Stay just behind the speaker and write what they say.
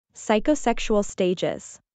Psychosexual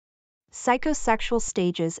stages. Psychosexual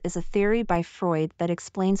stages is a theory by Freud that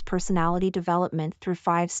explains personality development through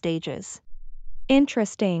 5 stages.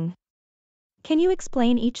 Interesting. Can you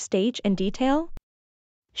explain each stage in detail?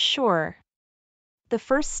 Sure. The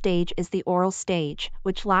first stage is the oral stage,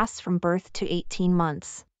 which lasts from birth to 18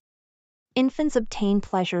 months. Infants obtain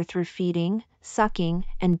pleasure through feeding, sucking,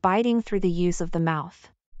 and biting through the use of the mouth.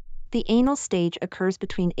 The anal stage occurs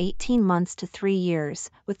between 18 months to 3 years,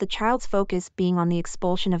 with the child's focus being on the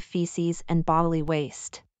expulsion of feces and bodily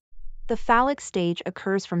waste. The phallic stage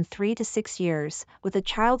occurs from 3 to 6 years, with the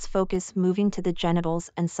child's focus moving to the genitals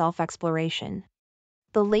and self-exploration.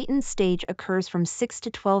 The latent stage occurs from 6 to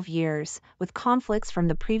 12 years, with conflicts from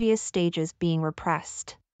the previous stages being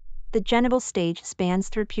repressed. The genital stage spans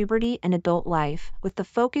through puberty and adult life, with the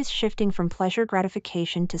focus shifting from pleasure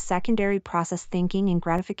gratification to secondary process thinking and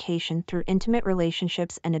gratification through intimate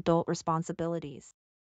relationships and adult responsibilities.